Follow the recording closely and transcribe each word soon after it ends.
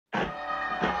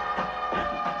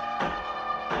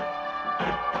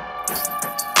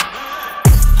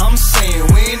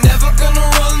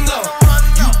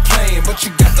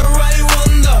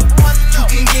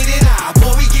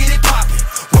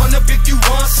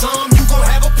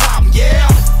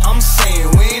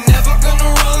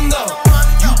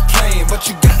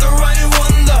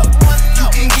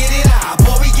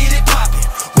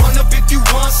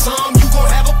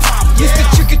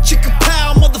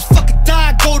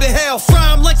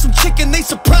some chicken, they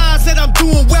surprised that I'm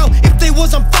doing well. If they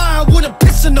was on fire, I wouldn't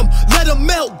piss in them, let them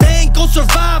melt. They ain't gon'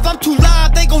 survive, I'm too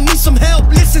live, they gon' need some help.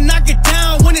 Listen, I get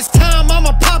down when it's time,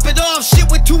 I'ma pop it off. Shit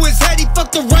went to his head, he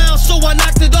fucked around, so I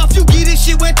knocked it off. You get it,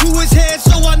 shit went to his head,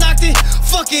 so I knocked it.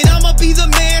 Fuck it, I'ma be the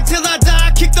man till I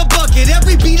die, kick the bucket.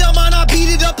 Every beat I'm on, I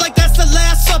beat it up like that's the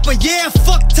last supper. Yeah,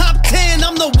 fuck top 10,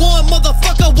 I'm the one,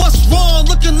 motherfucker, what's wrong?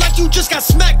 Looking like you just got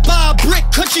smacked by a brick.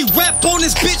 Country rap on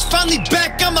this bitch, finally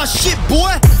back on my shit,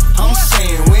 boy. I'm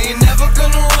saying we ain't never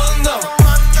gonna run though.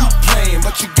 You playing,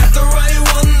 but you got the right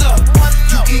one though.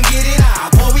 You can get it high,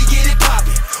 boy, we get it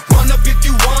poppin'. Run up if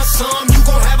you want some, you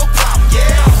gon' have a problem,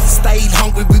 yeah. Stayed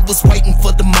hungry, we was waiting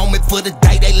for the moment, for the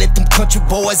day they let them country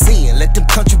boys in, let them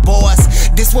country boys.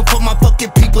 This one for my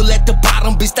fucking people at the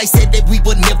bottom, bitch, they said that we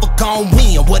would never gon'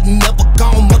 win. Wasn't never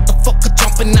gon' motherfucker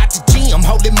jumping out the gym.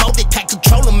 Holy moly, can't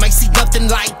control them, ain't see nothing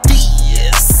like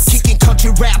this. Kicking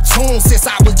country rap tunes since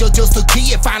I was just a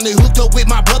kid. Finally hooked up with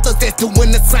my brothers that's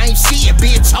doing the same shit.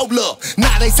 Bitch, hold up,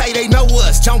 now they say they know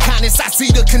us. John County,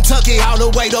 Sauceda to Kentucky, all the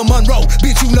way to Monroe.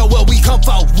 Bitch, you know where we come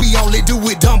from, we only do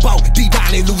it Dumbo. Deep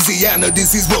down in Louisiana,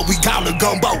 this is what we call a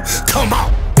gumbo. Come on.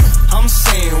 I'm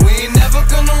saying we ain't never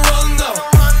gonna run though.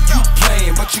 You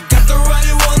playing, but you got the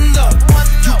right one though.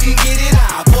 You can get it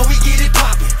high, boy, we get it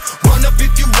poppin'. Run up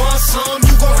if you want some,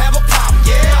 you gon' have a problem,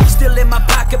 yeah. Still in my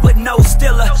pocket, but no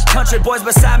stiller. Country boys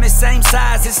beside me, same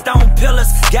size as stone pillars.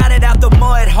 Got it out the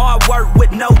mud, hard work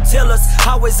with no tillers.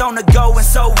 Always on the go and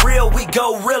so real, we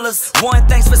go realers. One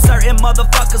thing's for certain,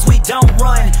 motherfuckers, we don't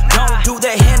run. Don't do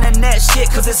the internet shit,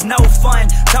 cause it's no fun.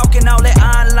 Talking all that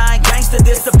online gangster,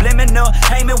 this subliminal.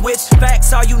 Aiming which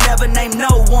facts are you never name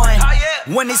no one.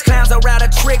 When these clowns are out of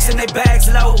tricks and they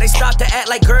bags low, they start to act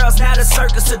like girls, now the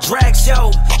circus a drag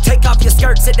show. Take off your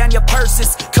skirt, sit down your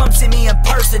purses. Come see me in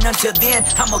person, until then,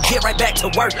 I'ma get right back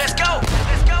to work. Let's go,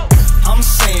 let's go. I'm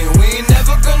saying we ain't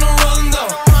never gonna run though.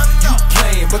 You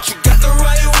playing, but you got the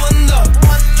right one though.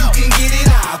 You can get it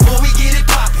high, boy, we get it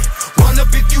poppin'. Run up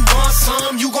if you want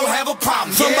some, you gon' have a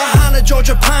problem, From yeah. behind the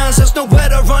Georgia pines, there's nowhere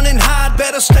to run and hide.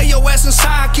 Better stay your ass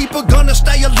inside, keep a gun to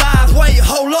stay alive. Wait,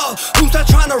 hold up, who's that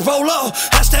trying to roll up?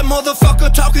 That's that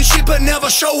motherfucker talking shit but never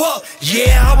show up.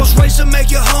 Yeah, I was raised to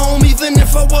make it home, even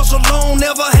if I was alone.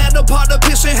 Never had a pot to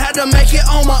piss and had to make it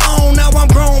on my own. Now I'm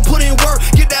grown, put in work,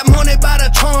 get that money by the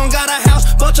ton. Got a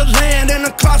house, bunch of land, and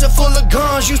a closet full of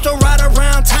guns. Used to ride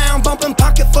around town, bumping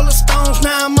pocket full of stones.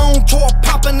 Now I'm on tour,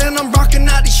 popping, and I'm rocking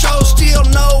out these shows. Still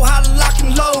know how to lock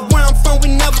and load, where I'm from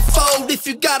we never fold. If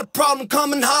you got a problem,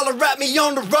 come and holler at me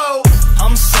on the road.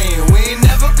 I'm saying we ain't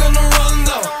never gonna run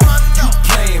though. You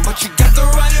playing, but you got the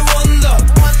right one though.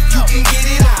 You can get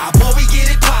it high, boy, we get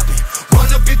it poppin'.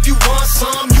 Run up if you want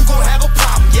some, you gon' have a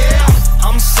problem, yeah.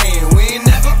 I'm saying we ain't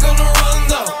never gonna run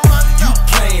though. You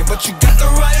playing, but you got the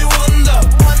right one though.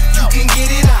 You can get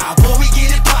it high, boy, we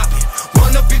get it poppin'.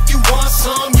 Run up if you want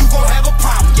some, you gon' have a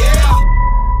problem, yeah.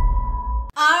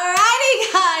 Alrighty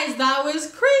guys, that was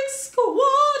Creek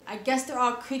Squad. I guess they're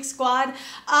all Creek Squad.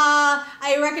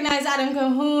 I recognize Adam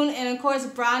Calhoun and of course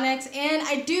Brodnax, and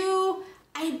I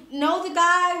know the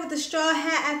guy with the straw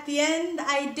hat at the end.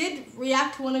 I did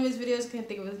react to one of his videos, can't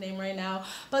think of his name right now.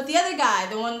 But the other guy,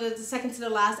 the one that's the second to the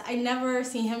last, I never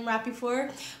seen him rap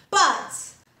before. But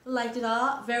liked it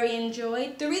all, very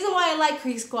enjoyed. The reason why I like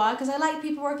Creek Squad, because I like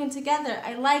people working together.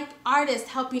 I like artists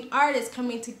helping artists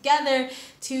coming together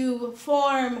to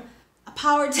form a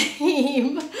power team.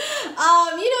 You know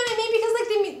what I mean? Because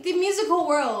like the musical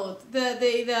world,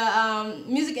 the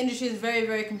music industry is very,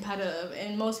 very competitive,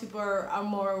 and most people are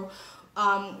more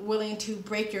willing to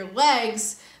break your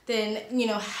legs than, you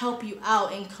know, help you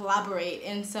out and collaborate.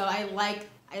 And so I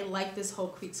like this whole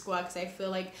Creek Squad, because I feel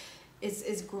like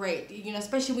it's great, you know,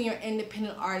 especially when you're an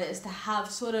independent artist, to have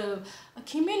sort of a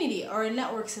community or a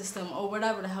network system or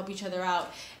whatever to help each other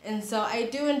out. And so I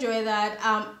do enjoy that.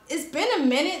 It's been a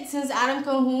minute since Adam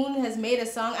Calhoun has made a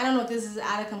song. I don't know if this is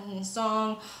Adam Calhoun's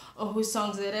song or whose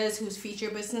songs it is, who's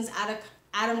featured, but since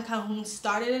Adam Calhoun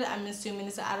started it, I'm assuming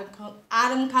it's an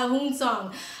Adam Calhoun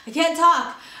song. I can't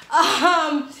talk.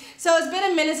 So it's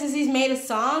been a minute since he's made a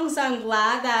song, so I'm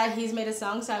glad that he's made a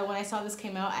song. So when I saw this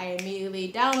came out, I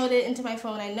immediately downloaded it into my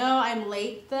phone. I know I'm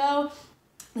late though.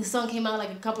 The song came out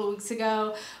like a couple of weeks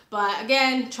ago, but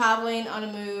again, traveling on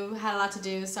a move, had a lot to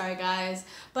do, sorry guys.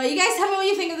 But you guys tell me what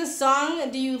you think of this song.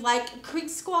 Do you like Creek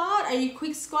Squad? Are you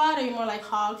Creek Squad? Are you more like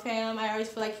Hog Fam? I always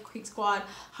feel like Creek Squad,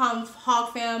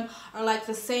 Hog Fam are like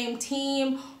the same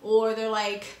team, or they're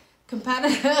like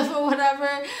competitive or whatever.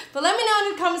 But let me know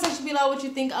in the comment section below what you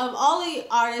think of all the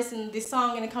artists and the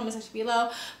song in the comment section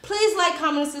below. Please like,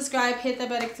 comment, and subscribe. Hit that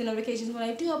bell to get notifications when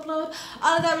I do upload.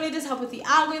 All of that really does help with the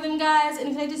algorithm, guys. And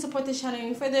if I do support this channel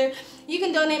even further, you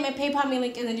can donate. My PayPal me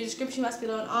link in the description box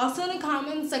below and also in the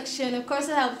comment section. Of course,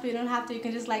 it helps, but you don't have to. You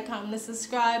can just like, comment, and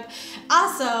subscribe.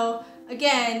 Also,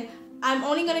 again, I'm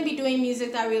only going to be doing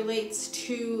music that relates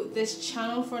to this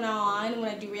channel from now on when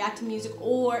I do react to music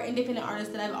or independent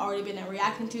artists that I've already been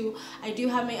reacting to. I do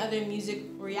have my other music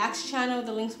reacts channel.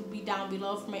 The links would be down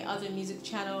below for my other music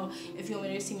channel if you want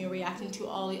me to see me reacting to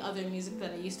all the other music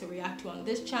that I used to react to on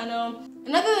this channel.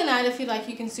 And other than that, if you like,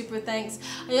 you can super thanks.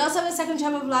 I also have a second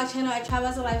travel vlog channel. I travel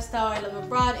as a lifestyle. I live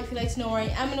abroad. If you'd like to know where I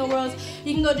am in the world,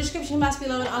 you can go description box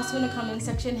below and also in the comment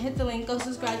section. Hit the link. Go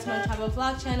subscribe to my travel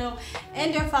vlog channel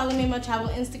and or follow me on my travel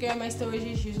Instagram. My stories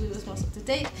is usually what's most up to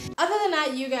date. Other than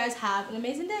that, you guys have an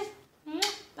amazing day.